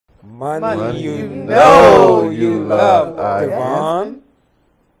Money you know you love. love. Devon?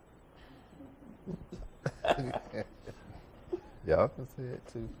 Y'all can say it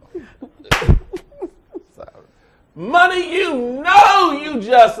too. Sorry. Money you know you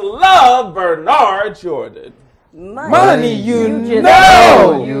just love. Bernard Jordan. Money you just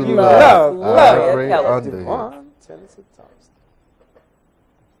know you you love. love. I pray under you. Devon Tennessee Thompson.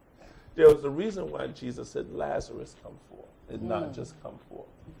 There was a reason why Jesus said Lazarus come forth and not just come forth.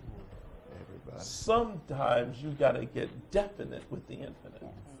 Everybody. Sometimes you got to get definite with the infinite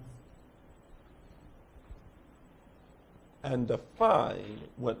and define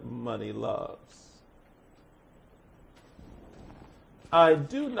what money loves. I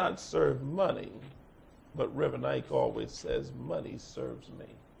do not serve money, but Reverend Ike always says money serves me.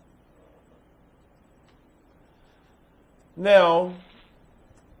 Now,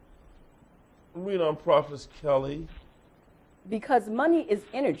 read on Prophetess Kelly. Because money is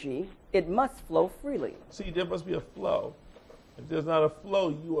energy, it must flow freely. See, there must be a flow. If there's not a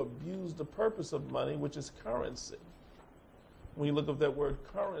flow, you abuse the purpose of money, which is currency. When you look up that word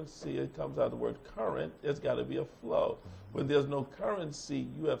currency, it comes out of the word current. There's got to be a flow. When there's no currency,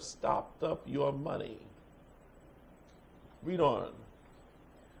 you have stopped up your money. Read on.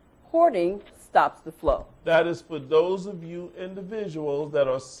 Hoarding stops the flow. That is for those of you individuals that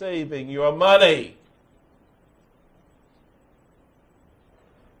are saving your money.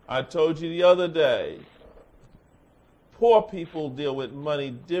 I told you the other day, poor people deal with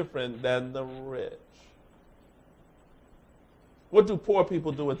money different than the rich. What do poor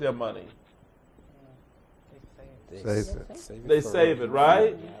people do with their money? They save it,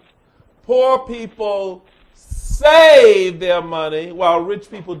 right? Poor people save their money while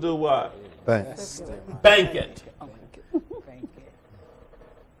rich people do what? Bank. Bank it.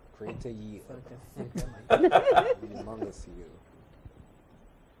 Create a yield. Humongous yield.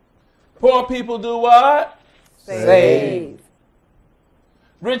 Poor people do what? Save.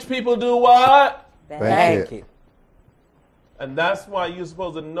 Rich people do what? Bank it. And that's why you're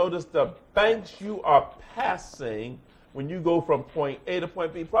supposed to notice the banks you are passing when you go from point A to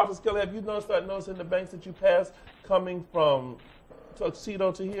point B. Prophet Kelly, have you started noticing the banks that you pass coming from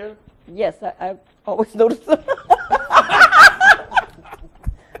Tuxedo to here? Yes, I always notice them. I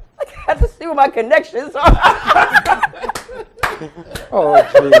have to see where my connections are. Oh,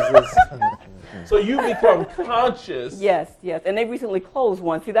 Jesus. So you become conscious. Yes, and they recently closed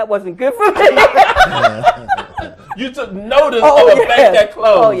one. See, that wasn't good for me. You took notice of a bank that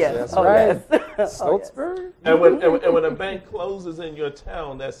closed. Oh, yes. That's Oh, right. yes. Stokesburg? And when a bank closes in your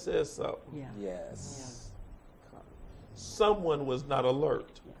town, that says something. Yeah. Yes. Someone was not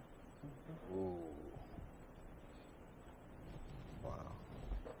alert. Ooh. Wow.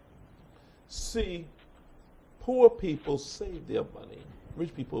 See, poor people save their money.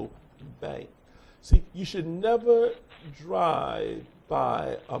 Rich people bank. See, you should never drive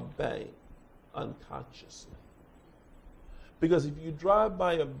by a bank unconsciously. Because if you drive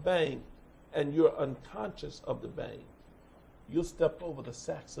by a bank and you're unconscious of the bank, you'll step over the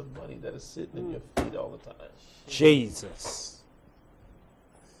sacks of money that is sitting in your feet all the time. Jesus.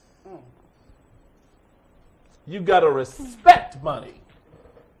 You got to respect money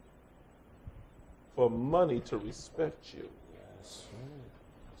for money to respect you. Yes.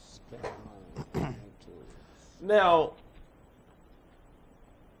 Respect money. Now,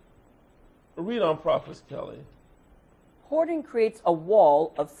 read on Prophet Kelly. Hoarding creates a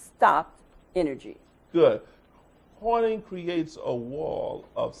wall of stopped energy. Good. Hoarding creates a wall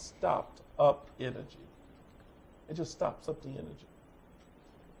of stopped up energy. It just stops up the energy.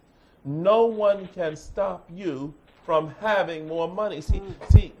 No one can stop you from having more money. See,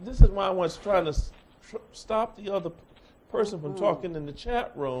 this is why I was trying to stop the other person from talking in the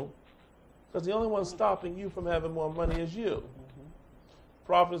chat room, because the only one stopping you from having more money is you.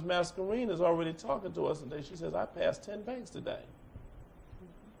 Prophetess Mascarene is already talking to us today. She says, I passed 10 banks today.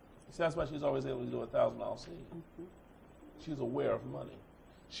 See, that's why she's always able to do a $1,000 seed. She's aware of money.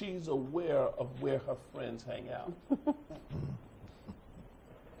 She's aware of where her friends hang out.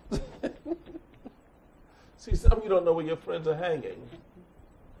 See, some of you don't know where your friends are hanging.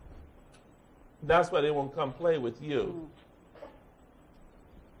 That's why they won't come play with you.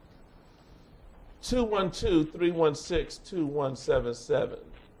 212-316-2177.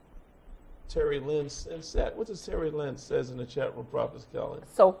 Terry Lynn said, what does Terry Lynn says in the chat room, Prophet Kelly?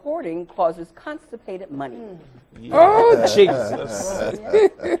 So hoarding causes constipated money. Yeah. Oh, Jesus. That's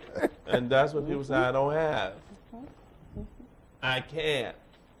right. And that's what people say, I don't have. I can't.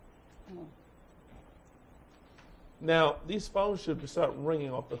 Now, these phones should start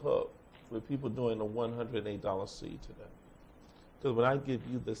ringing off the hook with people doing a $108 seed today. Because when I give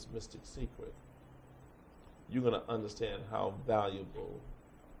you this mystic secret, you're going to understand how valuable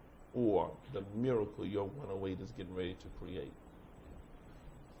or the miracle your 108 is getting ready to create.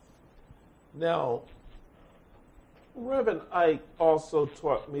 Now, Reverend Ike also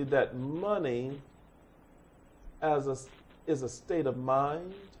taught me that money is a state of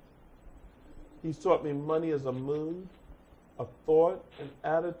mind. He's taught me money is a mood, a thought, an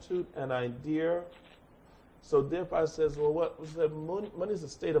attitude, an idea. So therefore I says, well, what was that? Money is a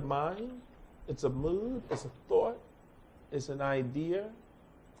state of mind. It's a mood. It's a thought. It's an idea.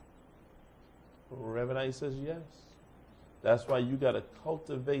 Reverend Ike says yes. That's why you got to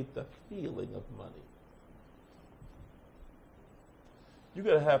cultivate the feeling of money. You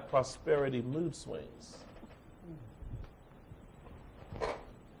got to have prosperity mood swings.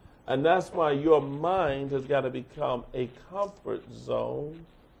 And that's why your mind has got to become a comfort zone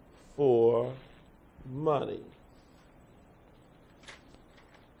for money.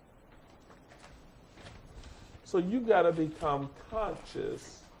 So you got to become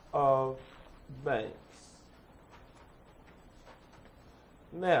conscious of banks.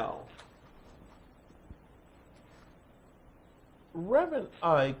 Now, Reverend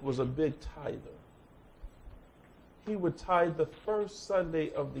Ike was a big tither. He would tithe the first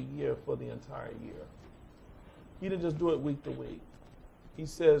Sunday of the year for the entire year. He didn't just do it week to week. He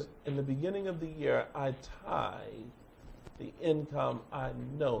says, in the beginning of the year, I tithe the income I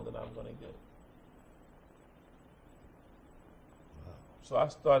know that I'm going to get. So I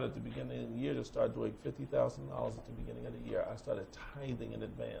started at the beginning of the year to start doing $50,000 at the beginning of the year. I started tithing in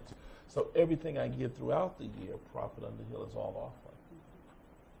advance. So everything I give throughout the year, Prophet Underhill, is all offering.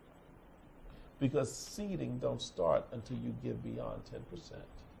 Because seeding don't start until you give beyond 10%.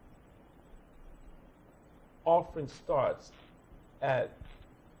 Offering starts beyond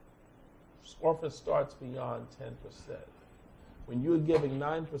 10%. When you're giving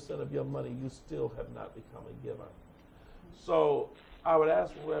 9% of your money, you still have not become a giver. So I would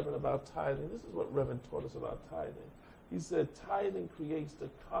ask Reverend about tithing. This is what Reverend taught us about tithing. He said tithing creates the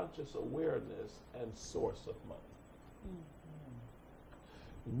conscious awareness and source of money.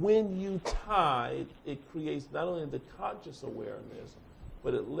 When you tithe, it creates not only the conscious awareness,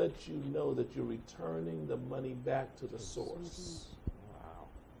 but it lets you know that you're returning the money back to the source. Wow.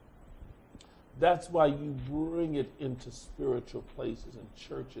 That's why you bring it into spiritual places and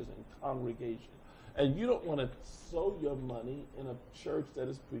churches and congregations. And you don't want to sow your money in a church that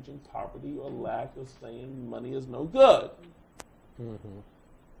is preaching poverty or lack or saying money is no good. Mm-hmm.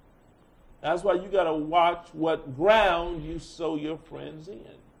 That's why you got to watch what ground you sow your friends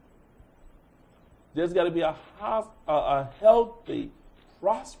in. There's got to be a healthy,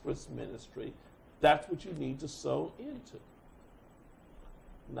 prosperous ministry. That's what you need to sow into.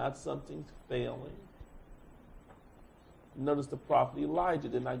 Not something failing. Notice the prophet Elijah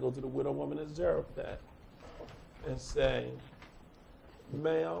did not go to the widow woman at Zarephath and say,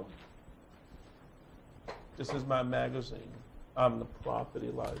 ma'am, this is my magazine. I'm the prophet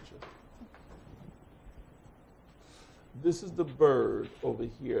Elijah. This is the bird over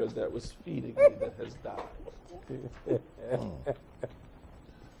here that was feeding me that has died.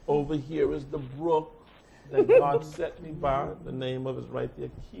 Over here is the brook that God set me by. The name of it is right there,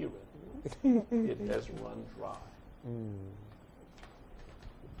 Kieran. It has run dry.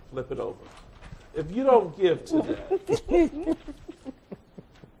 Flip it over. If you don't give to that,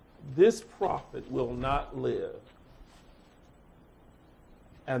 this prophet will not live.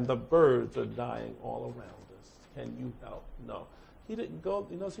 And the birds are dying all around us. Can you help? No. He didn't go,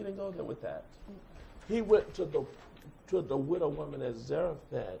 he didn't go there with that. He went to the widow woman at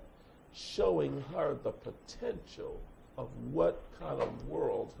Zarephath, showing her the potential of what kind of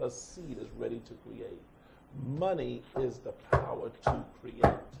world her seed is ready to create. Money is the power to create.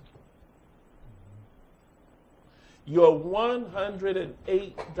 Your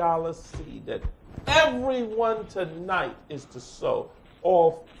 $108 seed that everyone tonight is to sow,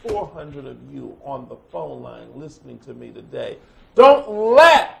 all 400 of you on the phone line listening to me today, don't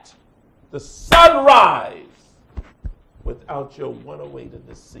let the sun rise without your 108 in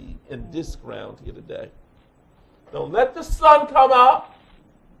the seed, in this ground here today. Don't let the sun come up.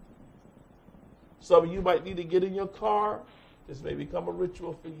 Some of you might need to get in your car. This may become a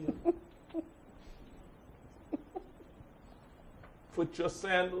ritual for you. Put your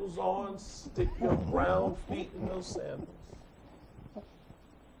sandals on, stick your brown feet in those sandals.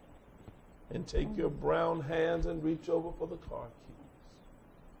 And take your brown hands and reach over for the car keys.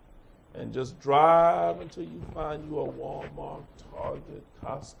 And just drive until you find you a Walmart, Target,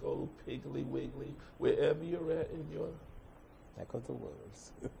 Costco, Piggly Wiggly, wherever you're at in your neck of the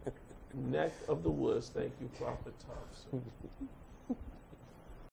woods. Neck of the woods. Thank you, Prophet Thompson.